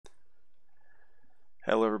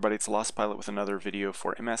Hello everybody, it's Lost Pilot with another video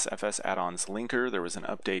for MSFS Addons Linker. There was an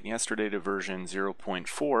update yesterday to version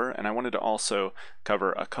 0.4, and I wanted to also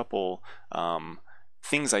cover a couple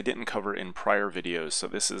things I didn't cover in prior videos. So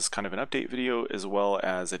this is kind of an update video as well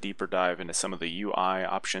as a deeper dive into some of the UI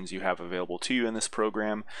options you have available to you in this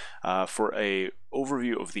program. For a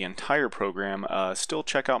overview of the entire program, still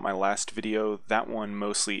check out my last video. That one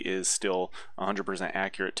mostly is still 100%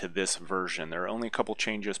 accurate to this version. There are only a couple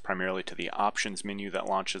changes primarily to the options menu that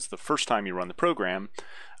launches the first time you run the program,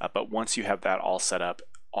 but once you have that all set up,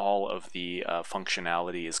 all of the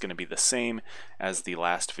functionality is going to be the same as the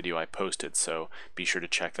last video I posted, so be sure to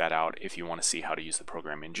check that out if you want to see how to use the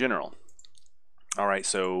program in general. Alright,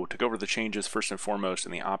 so to go over the changes, first and foremost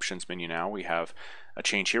in the options menu now, we have a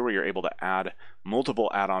change here where you're able to add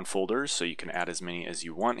multiple add-on folders, so you can add as many as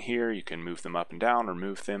you want here. You can move them up and down or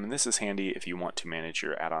move them, and this is handy if you want to manage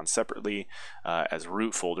your add-ons separately as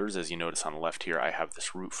root folders. As you notice on the left here, I have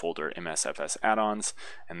this root folder MSFS add-ons,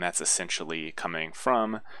 and that's essentially coming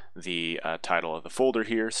from the title of the folder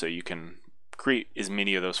here, so you can create as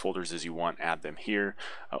many of those folders as you want, add them here,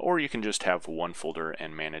 or you can just have one folder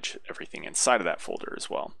and manage everything inside of that folder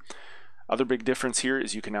as well. Other big difference here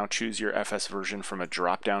is you can now choose your FS version from a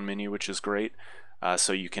drop-down menu, which is great.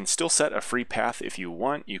 So you can still set a free path if you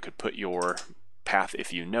want. You could put your path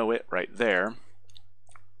if you know it right there,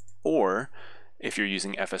 or if you're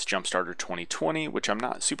using FS Jumpstarter 2020, which I'm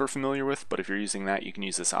not super familiar with, but if you're using that, you can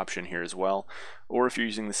use this option here as well. Or if you're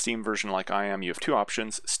using the Steam version like I am, you have two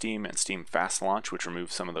options, Steam and Steam Fast Launch, which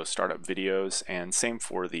removes some of those startup videos, and same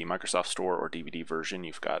for the Microsoft Store or DVD version.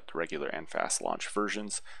 You've got the regular and Fast Launch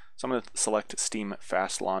versions. So I'm going to select Steam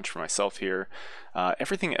Fast Launch for myself here.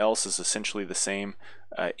 Everything else is essentially the same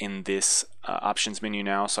in this options menu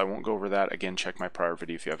now, so I won't go over that. Again, check my prior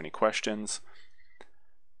video if you have any questions.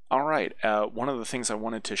 Alright, one of the things I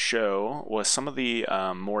wanted to show was some of the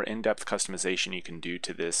more in-depth customization you can do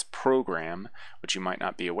to this program, which you might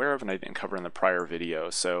not be aware of and I didn't cover in the prior video.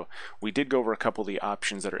 So we did go over a couple of the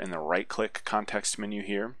options that are in the right-click context menu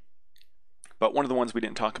here. But one of the ones we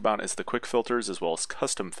didn't talk about is the quick filters as well as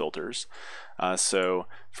custom filters. So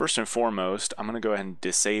first and foremost, I'm going to go ahead and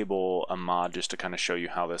disable a mod just to kind of show you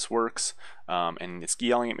how this works. And it's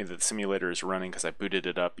yelling at me that the simulator is running because I booted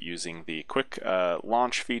it up using the quick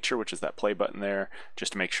launch feature, which is that play button there,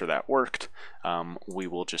 just to make sure that worked. We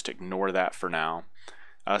will just ignore that for now.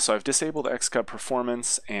 So I've disabled Xcub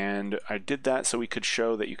performance, and I did that so we could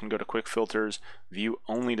show that you can go to quick filters, view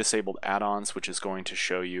only disabled add-ons, which is going to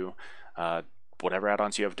show you whatever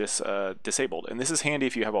add-ons you have disabled. And this is handy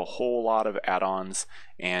if you have a whole lot of add-ons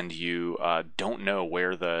and you don't know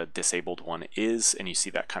where the disabled one is, and you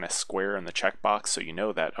see that kind of square in the checkbox, so you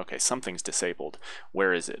know that, okay, something's disabled.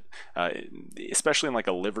 Where is it? Especially in like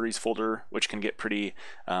a liveries folder, which can get pretty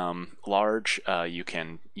large, you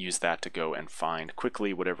can use that to go and find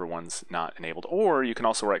quickly whatever one's not enabled. Or you can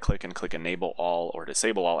also right-click and click Enable All or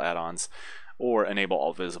Disable All Add-ons, or Enable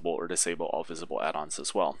All Visible or Disable All Visible Add-ons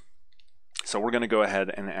as well. So we're going to go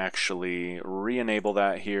ahead and actually re-enable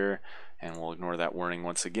that here, and we'll ignore that warning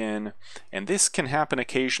once again. And this can happen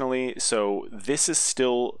occasionally, so this is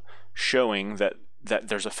still showing that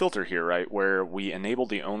there's a filter here, right, where we enabled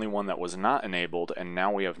the only one that was not enabled, and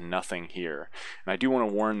now we have nothing here. And I do want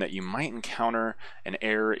to warn that you might encounter an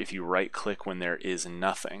error if you right-click when there is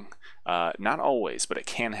nothing. Not always, but it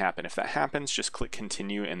can happen. If that happens, just click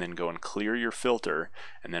Continue and then go and clear your filter,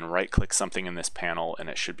 and then right-click something in this panel, and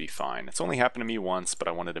it should be fine. It's only happened to me once, but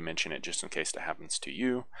I wanted to mention it just in case it happens to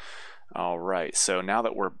you. Alright, so now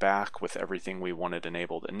that we're back with everything we wanted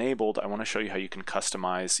enabled, I want to show you how you can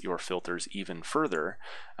customize your filters even further,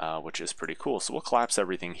 which is pretty cool. So we'll collapse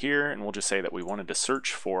everything here, and we'll just say that we wanted to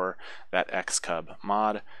search for that Xcub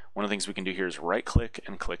mod. One of the things we can do here is right-click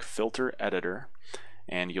and click Filter Editor,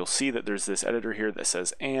 and you'll see that there's this editor here that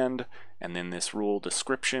says and then this rule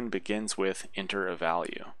description begins with enter a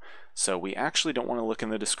value. So we actually don't want to look in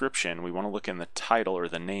the description, we want to look in the title, or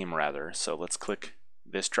the name rather. So let's click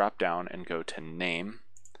this drop down and go to name,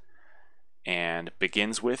 and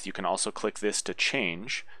begins with, you can also click this to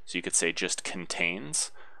change, so you could say just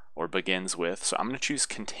contains or begins with. So I'm going to choose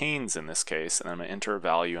contains in this case, and I'm going to enter a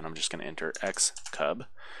value, and I'm just going to enter Xcub,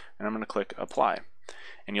 and I'm going to click apply.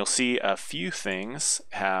 And you'll see a few things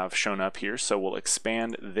have shown up here, so we'll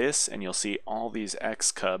expand this and you'll see all these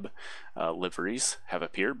Xcub liveries have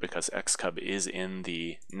appeared because Xcub is in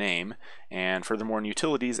the name, and furthermore in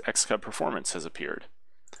utilities, Xcub performance has appeared.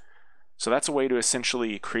 So that's a way to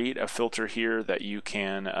essentially create a filter here that you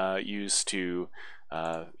can use to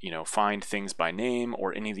find things by name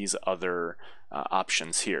or any of these other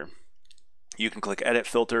options here. You can click Edit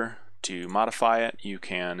Filter to modify it. You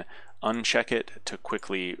can uncheck it to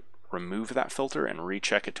quickly remove that filter and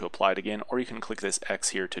recheck it to apply it again, or you can click this X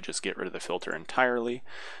here to just get rid of the filter entirely.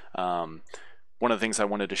 One of the things I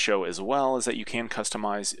wanted to show as well is that you can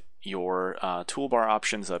customize your toolbar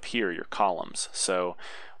options up here, your columns. So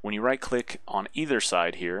when you right click on either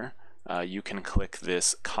side here, you can click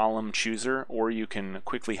this column chooser, or you can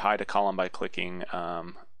quickly hide a column by clicking,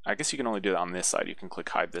 I guess you can only do that on this side. You can click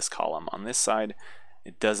hide this column. On this side,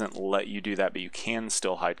 it doesn't let you do that, but you can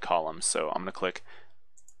still hide columns. So I'm going to click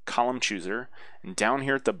column chooser, and down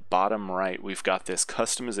here at the bottom right we've got this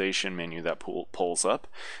customization menu that pulls up,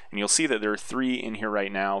 and you'll see that there are 3 in here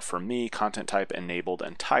right now for me: content type, enabled,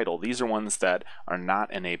 and title. These are ones that are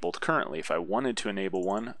not enabled currently. If I wanted to enable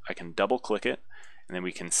one, I can double click it, and then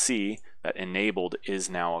we can see that enabled is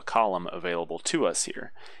now a column available to us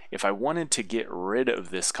here. If I wanted to get rid of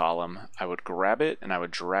this column, I would grab it and I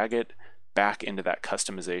would drag it back into that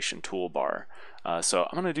customization toolbar. So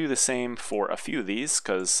I'm going to do the same for a few of these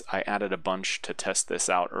because I added a bunch to test this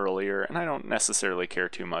out earlier, and I don't necessarily care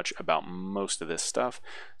too much about most of this stuff.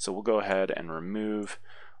 So we'll go ahead and remove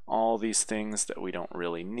all these things that we don't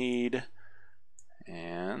really need,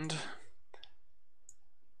 and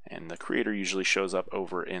the creator usually shows up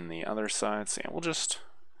over in the other side. So yeah, we'll just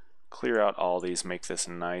clear out all these, make this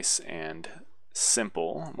nice and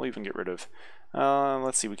simple. We'll even get rid of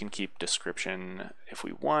let's see, we can keep description if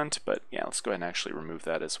we want, but yeah, let's go ahead and actually remove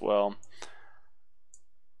that as well.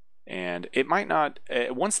 And it might not,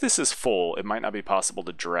 once this is full, it might not be possible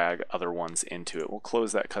to drag other ones into it. We'll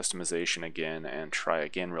close that customization again and try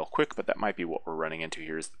again real quick, but that might be what we're running into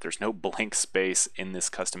here, is that there's no blank space in this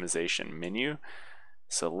customization menu.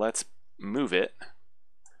 So let's move it,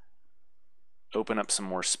 open up some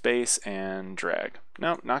more space, and drag.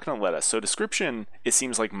 No, not going to let us. So description, it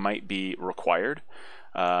seems like, might be required,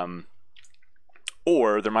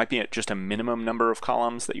 or there might be just a minimum number of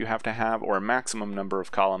columns that you have to have, or a maximum number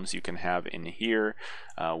of columns you can have in here.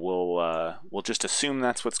 We'll just assume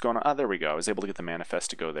that's what's going on. Oh, there we go. I was able to get the manifest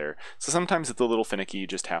to go there. So sometimes it's a little finicky. You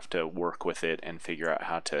just have to work with it and figure out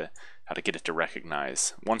how to get it to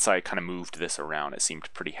recognize. Once I kind of moved this around, it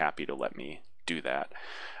seemed pretty happy to let me do that.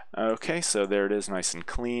 Okay, so there it is, nice and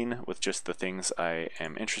clean with just the things I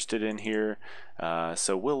am interested in here.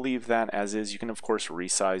 So we'll leave that as is. You can of course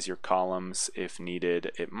resize your columns if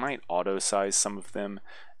needed. It might auto size some of them.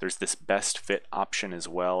 There's this best fit option as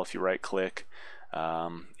well if you right click.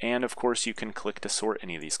 And of course you can click to sort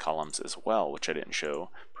any of these columns as well, which I didn't show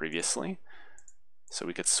previously. So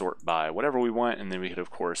we could sort by whatever we want, and then we could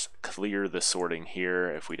of course clear the sorting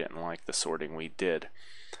here if we didn't like the sorting we did.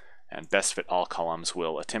 And best fit all columns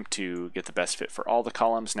will attempt to get the best fit for all the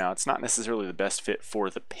columns. Now, it's not necessarily the best fit for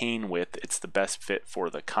the pane width, it's the best fit for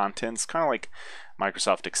the contents, kind of like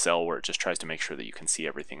Microsoft Excel, where it just tries to make sure that you can see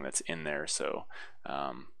everything that's in there. So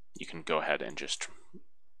you can go ahead and just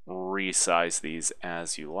resize these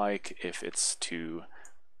as you like. If it's too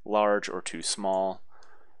large or too small,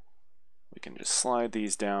 we can just slide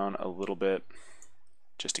these down a little bit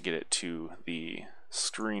just to get it to the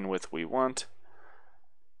screen width we want.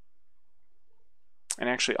 And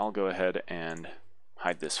actually, I'll go ahead and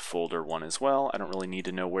hide this folder one as well. I don't really need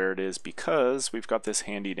to know where it is because we've got this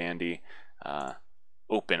handy dandy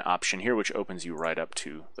open option here, which opens you right up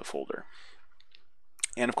to the folder.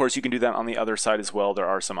 And of course, you can do that on the other side as well. There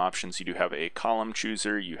are some options. You do have a column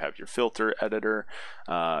chooser, you have your filter editor,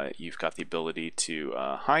 you've got the ability to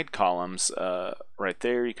hide columns right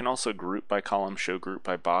there. You can also group by column, show group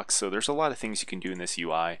by box. So there's a lot of things you can do in this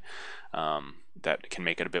UI that can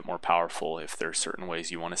make it a bit more powerful if there's certain ways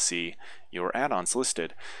you want to see your add-ons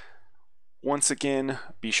listed. Once again,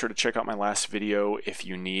 be sure to check out my last video if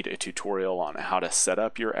you need a tutorial on how to set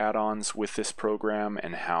up your add-ons with this program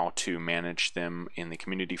and how to manage them in the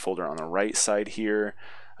community folder on the right side here.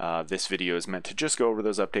 This video is meant to just go over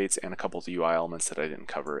those updates and a couple of UI elements that I didn't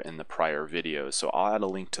cover in the prior videos. So I'll add a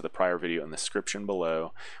link to the prior video in the description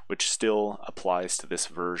below, which still applies to this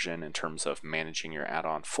version in terms of managing your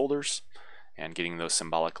add-on folders and getting those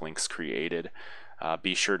symbolic links created.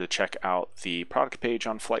 Be sure to check out the product page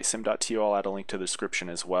on flightsim.to. I'll add a link to the description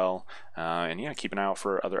as well. And yeah, keep an eye out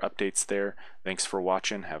for other updates there. Thanks for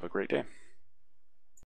watching. Have a great day.